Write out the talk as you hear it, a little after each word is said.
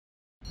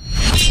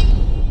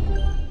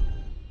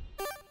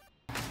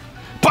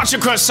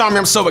What's your crush, Army?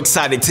 I'm so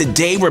excited.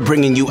 Today we're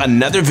bringing you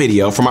another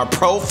video from our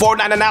Pro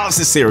Fortnite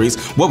analysis series,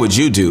 What Would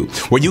You Do?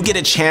 Where you get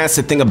a chance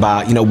to think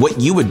about, what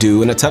you would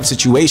do in a tough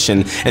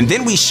situation, and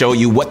then we show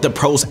you what the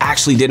pros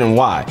actually did and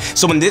why.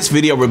 So in this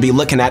video, we'll be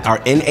looking at our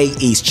NA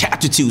East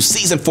Chapter 2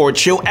 Season 4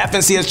 Trio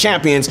FNCS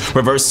champions,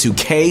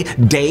 Reverse2k,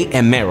 Deyy,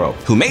 and Mero,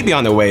 who may be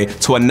on their way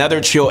to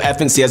another Trio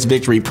FNCS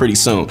victory pretty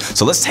soon.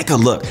 So let's take a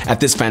look at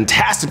this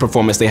fantastic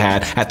performance they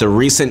had at the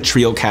recent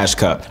Trio Cash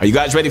Cup. Are you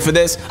guys ready for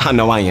this? I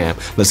know I am.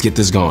 Let's get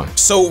this going.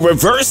 So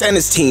Reverse and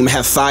his team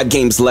have 5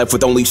 games left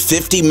with only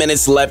 50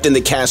 minutes left in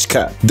the Cash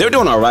Cup. They're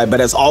doing all right, but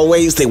as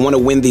always, they want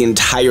to win the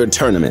entire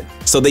tournament.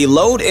 So they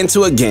load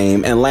into a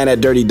game and land at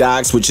Dirty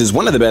Docks, which is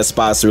one of the best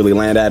spots to really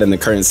land at in the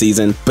current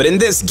season. But in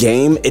this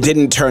game, it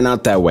didn't turn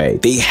out that way.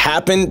 They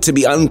happened to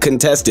be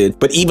uncontested,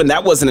 but even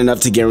that wasn't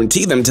enough to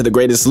guarantee them to the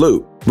greatest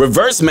loot.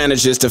 Reverse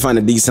manages to find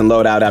a decent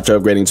loadout after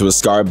upgrading to a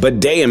Scar, but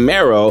Deyy and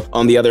Mero,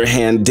 on the other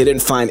hand, didn't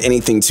find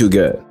anything too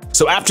good.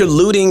 So after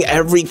looting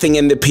everything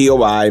in the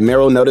POI,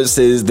 Mero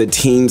notices the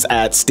teams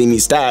at Steamy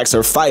Stacks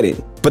are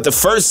fighting, but the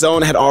first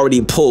zone had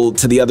already pulled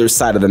to the other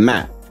side of the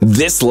map.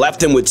 This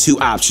left him with 2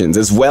 options,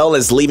 as well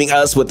as leaving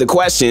us with the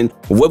question,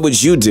 what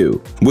would you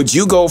do? Would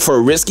you go for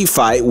a risky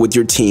fight with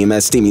your team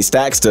at Steamy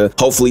Stacks to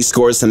hopefully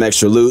score some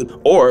extra loot,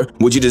 or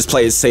would you just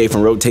play it safe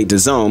and rotate to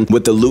zone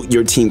with the loot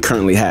your team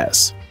currently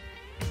has?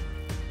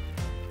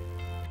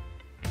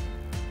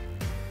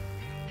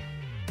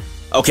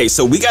 Okay,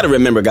 so we gotta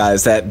remember,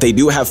 guys, that they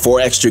do have 4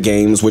 extra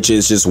games, which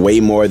is just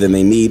way more than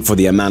they need for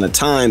the amount of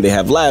time they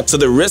have left. So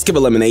the risk of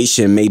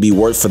elimination may be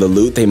worth for the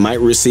loot they might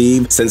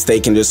receive, since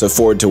they can just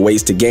afford to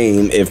waste a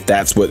game if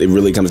that's what it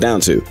really comes down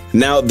to.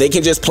 Now, they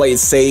can just play it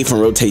safe and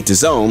rotate to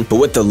zone, but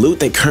with the loot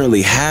they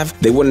currently have,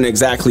 they wouldn't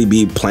exactly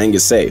be playing it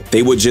safe.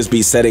 They would just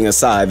be setting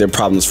aside their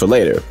problems for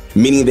later,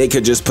 meaning they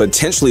could just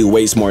potentially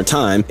waste more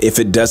time if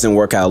it doesn't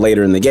work out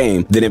later in the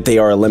game than if they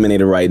are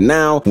eliminated right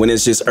now when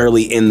it's just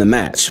early in the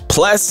match.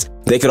 Plus,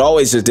 they could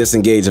always just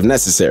disengage if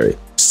necessary.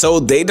 So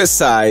they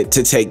decide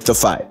to take the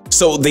fight.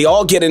 So they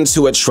all get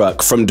into a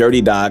truck from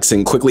Dirty Docks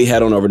and quickly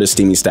head on over to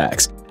Steamy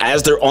Stacks.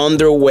 As they're on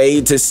their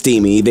way to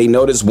Steamy, they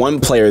notice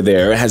one player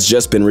there has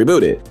just been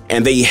rebooted,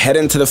 and they head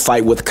into the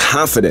fight with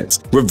confidence.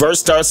 Reverse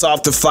starts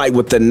off the fight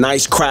with a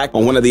nice crack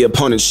on one of the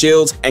opponent's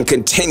shields and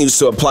continues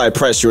to apply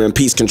pressure and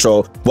piece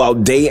control, while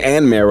Deyy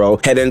and Mero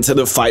head into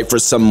the fight for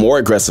some more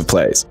aggressive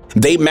plays.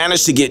 They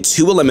manage to get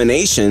 2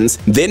 eliminations,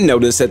 then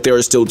notice that there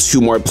are still 2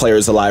 more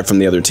players alive from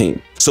the other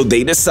team. So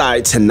they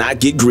decide to not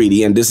get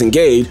greedy and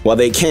disengage while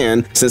they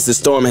can, since the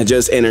storm had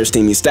just entered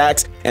Steamy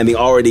Stacks and they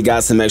already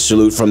got some extra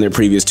loot from their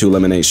previous 2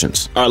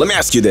 eliminations. All right, let me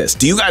ask you this.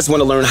 Do you guys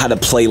want to learn how to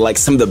play like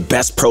some of the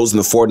best pros in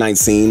the Fortnite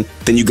scene?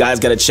 Then you guys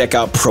got to check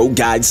out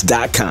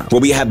ProGuides.com, where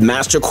we have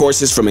master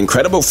courses from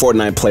incredible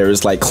Fortnite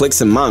players like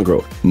Clix and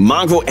Mongrel.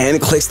 Mongrel and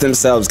Clix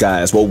themselves,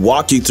 guys, will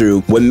walk you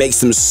through what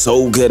makes them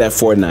so good at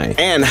Fortnite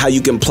and how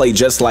you can play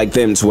just like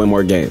them to win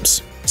more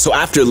games. So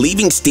after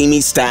leaving Steamy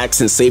Stacks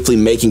and safely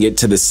making it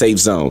to the safe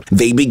zone,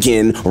 they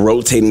begin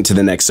rotating to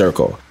the next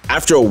circle.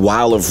 After a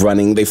while of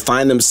running, they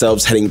find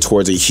themselves heading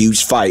towards a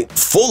huge fight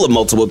full of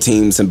multiple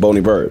teams and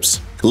bony burbs,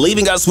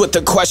 leaving us with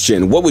the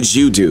question, what would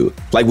you do?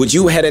 Like, would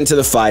you head into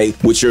the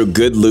fight with your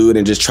good loot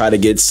and just try to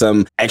get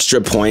some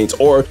extra points,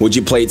 or would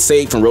you play it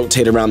safe and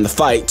rotate around the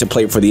fight to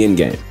play for the end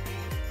game?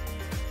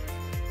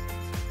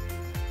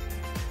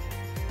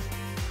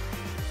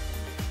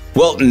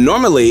 Well,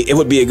 normally it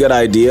would be a good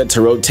idea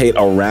to rotate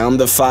around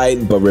the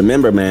fight, but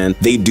remember, man,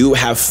 they do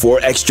have 4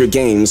 extra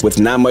games with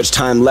not much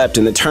time left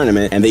in the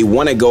tournament, and they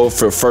want to go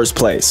for first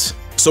place.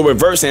 So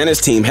Reverse and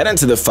his team head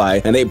into the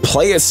fight, and they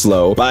play it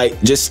slow by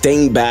just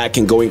staying back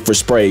and going for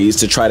sprays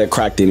to try to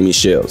crack the enemy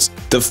shields.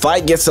 The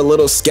fight gets a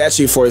little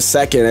sketchy for a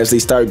second as they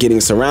start getting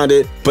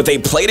surrounded, but they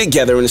play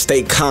together and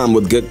stay calm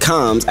with good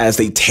comms as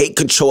they take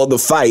control of the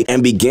fight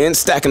and begin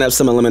stacking up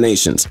some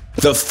eliminations.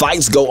 The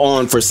fights go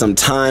on for some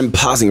time,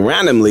 pausing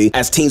randomly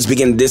as teams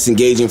begin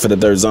disengaging for the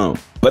 3rd zone.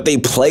 But they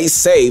play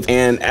safe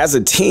and as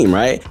a team,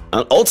 right?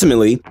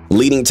 Ultimately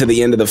leading to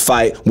the end of the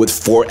fight with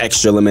 4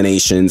 extra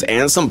eliminations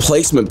and some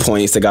placement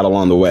points that got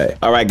along the way.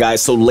 All right,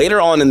 guys, so later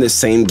on in this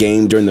same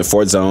game during the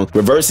 4th zone,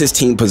 Reverse's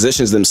team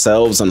positions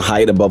themselves on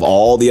height above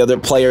all the other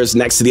players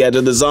next to the edge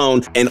of the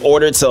zone in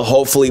order to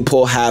hopefully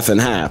pull half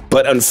and half.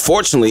 But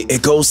unfortunately,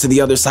 it goes to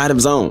the other side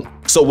of zone.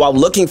 So while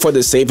looking for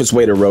the safest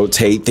way to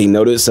rotate, they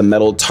notice a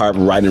metal tarp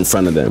right in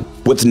front of them,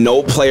 with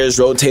no players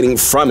rotating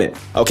from it.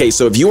 Okay,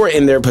 so if you were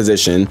in their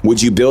position,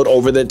 would you build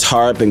over the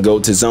tarp and go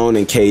to zone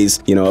in case,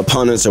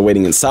 opponents are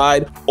waiting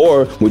inside?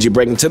 Or would you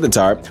break into the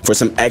tarp for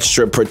some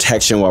extra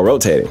protection while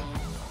rotating?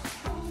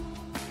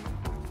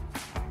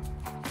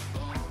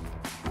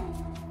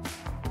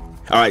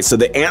 All right, so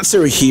the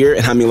answer here,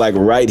 and I mean like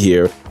right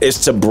here, is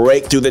to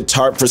break through the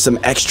tarp for some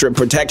extra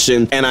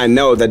protection. And I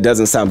know that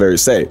doesn't sound very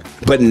safe,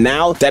 but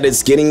now that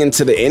it's getting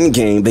into the end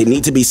game, they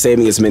need to be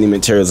saving as many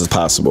materials as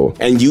possible.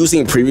 And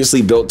using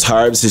previously built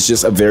tarps is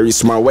just a very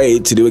smart way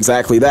to do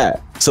exactly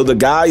that. So the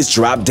guys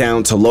drop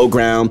down to low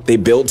ground, they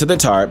build to the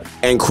tarp,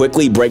 and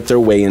quickly break their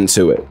way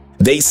into it.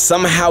 They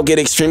somehow get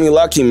extremely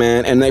lucky,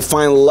 man, and they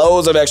find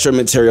loads of extra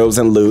materials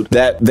and loot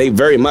that they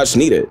very much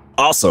needed.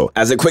 Also,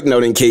 as a quick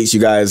note in case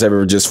you guys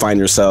ever just find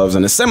yourselves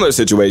in a similar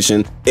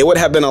situation, it would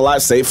have been a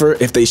lot safer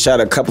if they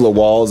shot a couple of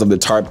walls of the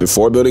tarp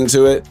before building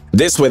to it.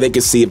 This way they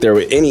could see if there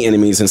were any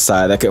enemies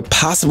inside that could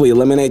possibly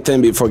eliminate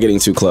them before getting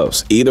too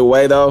close. Either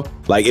way though,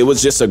 like, it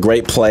was just a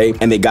great play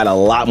and they got a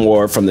lot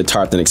more from the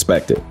tarp than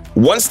expected.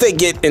 Once they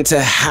get into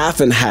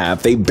half and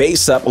half, they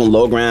base up on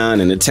low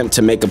ground and attempt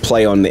to make a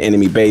play on the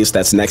enemy base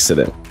that's next to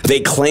them. They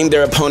claim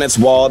their opponent's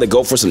wall, they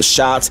go for some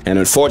shots, and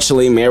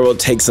unfortunately, Mero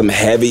takes some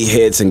heavy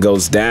hits and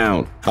goes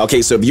down.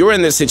 Okay, so if you're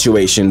in this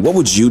situation, what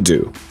would you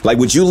do? Like,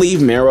 would you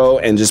leave Mero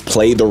and just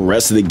play the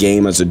rest of the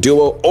game as a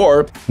duo,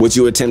 or would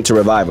you attempt to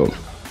revive him?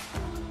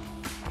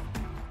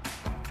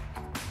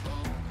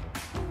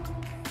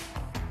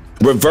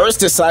 Reverse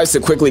decides to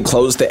quickly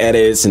close the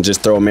edits and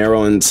just throw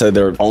Mero into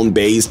their own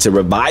base to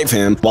revive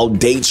him while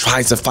Deyy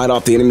tries to fight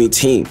off the enemy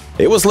team.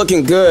 It was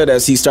looking good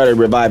as he started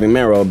reviving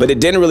Mero, but it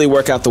didn't really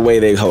work out the way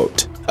they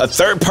hoped. A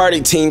third-party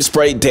team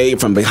sprayed Deyy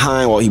from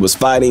behind while he was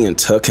fighting and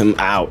took him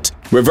out.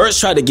 Reverse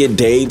tried to get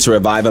Deyy to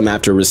revive him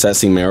after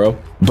recessing Mero,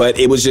 but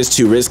it was just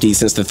too risky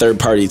since the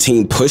third-party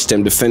team pushed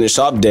him to finish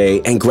off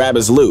Deyy and grab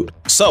his loot.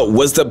 So,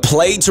 was the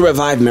play to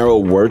revive Mero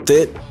worth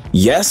it?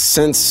 Yes,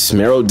 since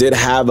Mero did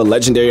have a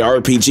legendary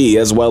RPG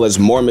as well as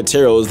more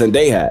materials than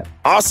Deyy had.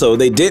 Also,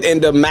 they did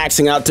end up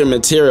maxing out their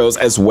materials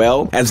as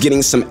well as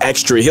getting some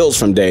extra heals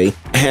from Deyy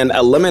and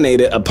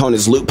eliminated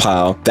opponent's loot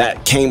pile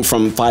that came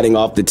from fighting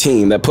off the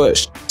team that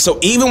pushed. So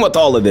even with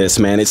all of this,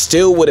 man, it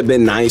still would have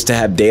been nice to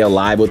have Deyy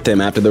alive with them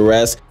after the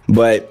rest.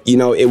 But, you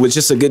know, it was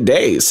just a good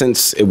day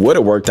since it would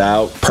have worked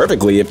out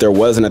perfectly if there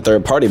wasn't a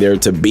third party there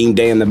to beam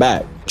Deyy in the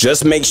back.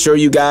 Just make sure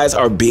you guys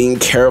are being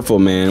careful,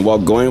 man, while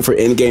going for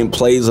in-game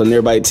plays on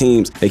nearby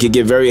teams. It could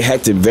get very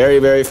hectic very,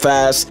 very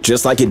fast,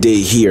 just like it did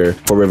here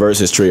for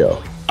Reverse's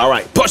trio. All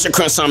right, Push Your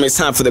Crunch Army, it's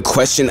time for the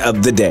question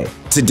of the day.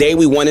 Today,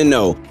 we want to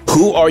know,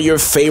 who are your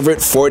favorite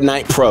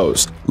Fortnite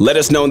pros? Let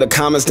us know in the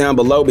comments down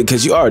below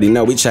because you already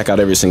know we check out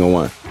every single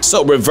one.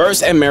 So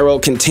Reverse and Mero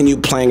continue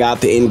playing out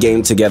the end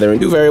game together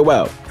and do very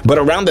well. But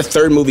around the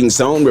third moving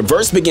zone,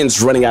 Reverse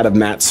begins running out of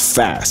mats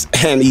fast,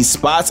 and he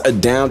spots a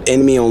downed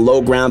enemy on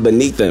low ground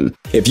beneath him.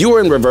 If you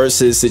were in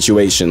Reverse's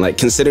situation, like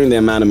considering the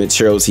amount of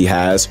materials he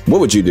has,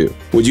 what would you do?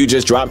 Would you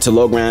just drop to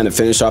low ground and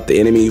finish off the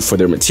enemy for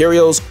their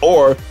materials,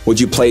 or would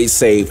you play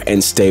safe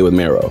and stay with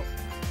Mero?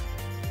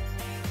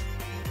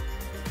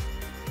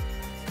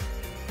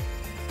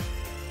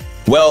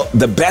 Well,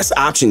 the best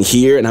option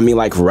here, and I mean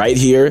like right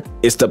here,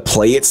 is to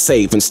play it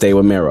safe and stay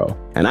with Mero.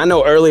 And I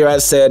know earlier I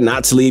said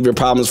not to leave your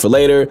problems for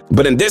later,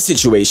 but in this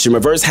situation,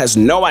 Reverse has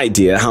no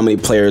idea how many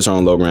players are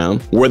on low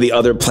ground, where the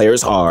other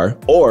players are,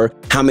 or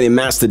how many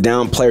mats the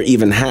down player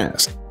even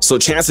has. So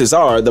chances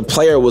are the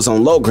player was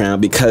on low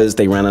ground because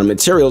they ran out of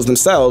materials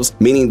themselves,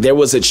 meaning there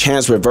was a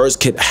chance Reverse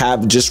could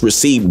have just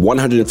received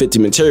 150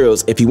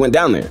 materials if he went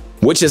down there,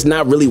 which is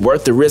not really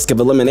worth the risk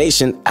of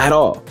elimination at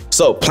all.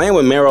 So playing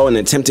with Mero and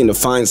attempting to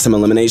find some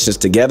eliminations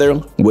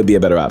together would be a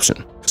better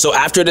option. So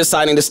after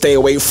deciding to stay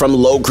away from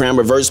low ground,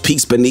 Reverse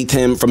peeks beneath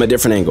him from a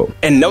different angle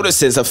and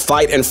notices a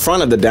fight in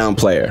front of the down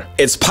player.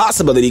 It's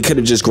possible that he could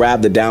have just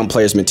grabbed the down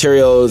player's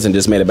materials and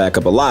just made it back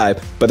up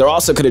alive, but there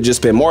also could have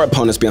just been more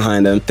opponents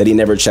behind him that he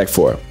never checked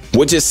for,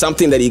 which is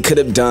something that he could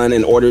have done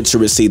in order to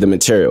receive the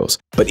materials.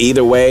 But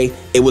either way,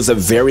 it was a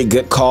very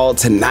good call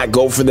to not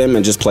go for them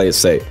and just play it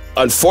safe.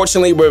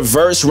 Unfortunately,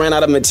 Reverse ran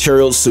out of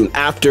materials soon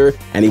after,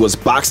 and he was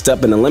boxed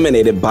up and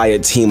eliminated by a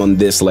team on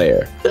this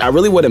layer. I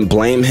really wouldn't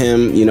blame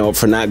him, you know,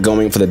 for not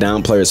going for the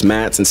down player's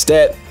mats.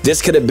 Instead, this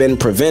could have been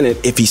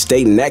prevented if he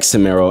stayed next to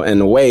Mero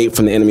and away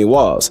from the enemy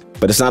walls.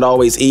 But it's not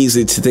always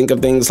easy to think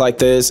of things like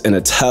this in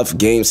a tough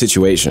game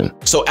situation.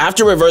 So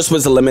after Reverse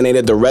was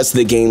eliminated, the rest of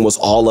the game was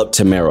all up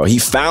to Mero. He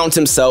found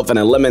himself an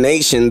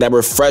elimination that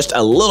refreshed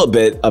a little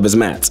bit of his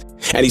mats.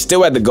 And he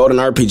still had the golden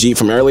RPG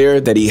from earlier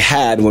that he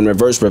had when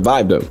Reverse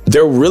revived him.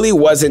 There really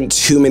wasn't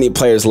too many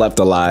players left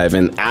alive,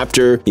 and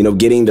after, you know,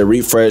 getting the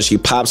refresh, he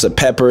pops a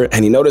pepper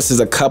and he notices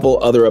a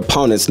couple other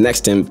opponents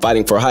next to him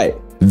fighting for height.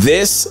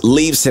 This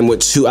leaves him with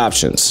two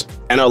options.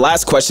 And our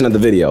last question of the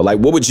video, like,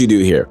 what would you do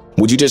here?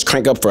 Would you just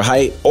crank up for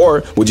height,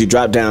 or would you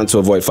drop down to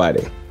avoid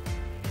fighting?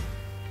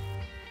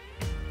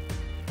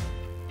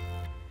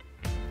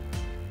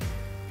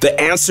 The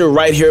answer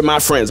right here, my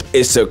friends,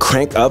 is to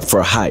crank up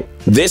for height.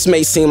 This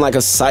may seem like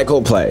a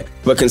psycho play,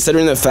 but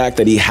considering the fact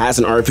that he has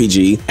an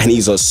RPG and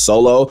he's a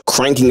solo,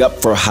 cranking up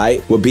for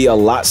height would be a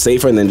lot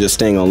safer than just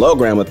staying on low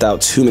ground without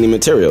too many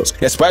materials,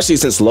 especially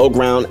since low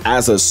ground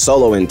as a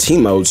solo in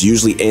team modes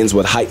usually ends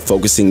with height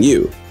focusing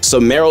you. So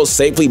Mero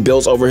safely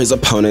builds over his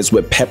opponents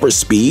with pepper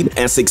speed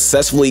and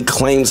successfully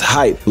claims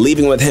height,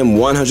 leaving with him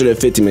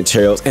 150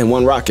 materials and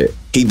one rocket.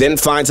 He then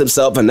finds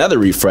himself another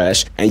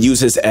refresh and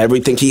uses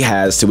everything he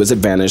has to his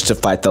advantage to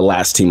fight the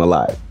last team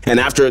alive. And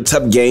after a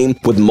tough game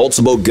with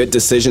multiple good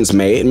decisions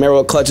made,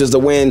 Mero clutches the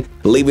win,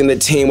 leaving the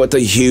team with a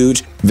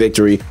huge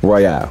victory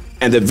royale.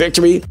 And the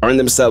victory earned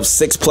themselves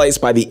 6th place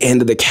by the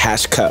end of the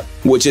Cash Cup,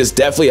 which is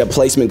definitely a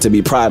placement to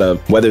be proud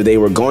of, whether they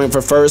were going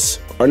for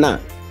first or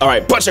not.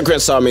 Alright, bunch of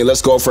Chris Army,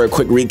 let's go for a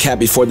quick recap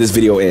before this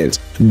video ends.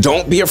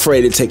 Don't be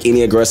afraid to take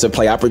any aggressive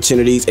play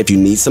opportunities if you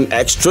need some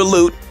extra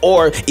loot,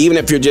 or even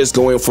if you're just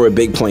going for a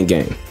big point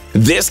game.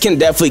 This can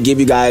definitely give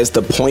you guys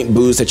the point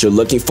boost that you're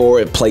looking for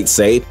at plate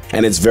safe,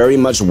 and it's very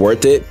much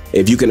worth it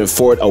if you can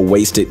afford a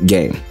wasted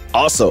game.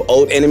 Also,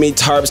 old enemy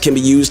tarps can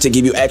be used to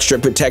give you extra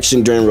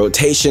protection during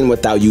rotation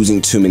without using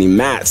too many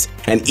mats,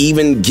 and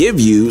even give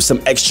you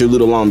some extra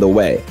loot along the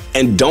way.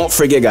 And don't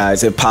forget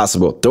guys, if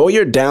possible, throw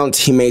your down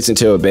teammates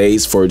into a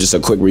base for just a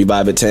quick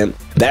revive attempt.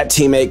 That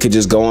teammate could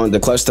just go on to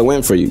clutch the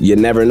win for you, you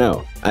never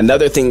know.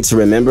 Another thing to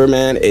remember,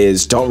 man,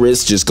 is don't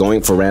risk just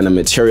going for random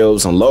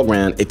materials on low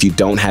ground if you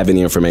don't have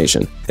any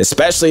information,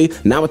 especially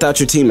not without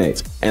your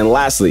teammates. And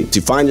lastly,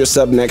 to find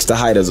yourself next to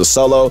hide as a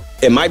solo,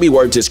 it might be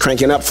worth just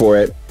cranking up for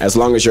it. As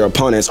long as your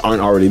opponents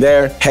aren't already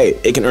there, hey,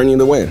 it can earn you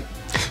the win.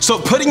 So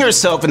putting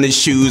yourself in the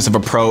shoes of a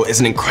pro is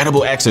an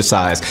incredible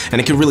exercise,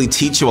 and it can really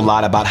teach you a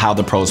lot about how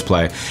the pros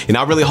play. And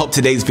I really hope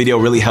today's video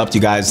really helped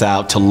you guys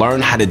out to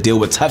learn how to deal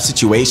with tough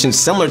situations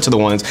similar to the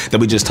ones that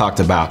we just talked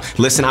about.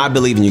 Listen, I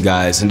believe in you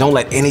guys, and don't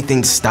let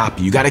anything stop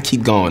you. You gotta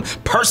keep going.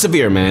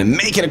 Persevere, man.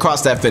 Make it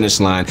across that finish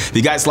line. If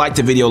you guys like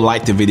the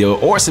video,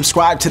 or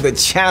subscribe to the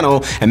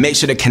channel, and make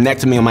sure to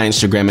connect with me on my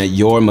Instagram at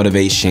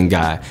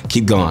YourMotivationGuy.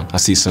 Keep going. I'll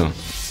see you soon.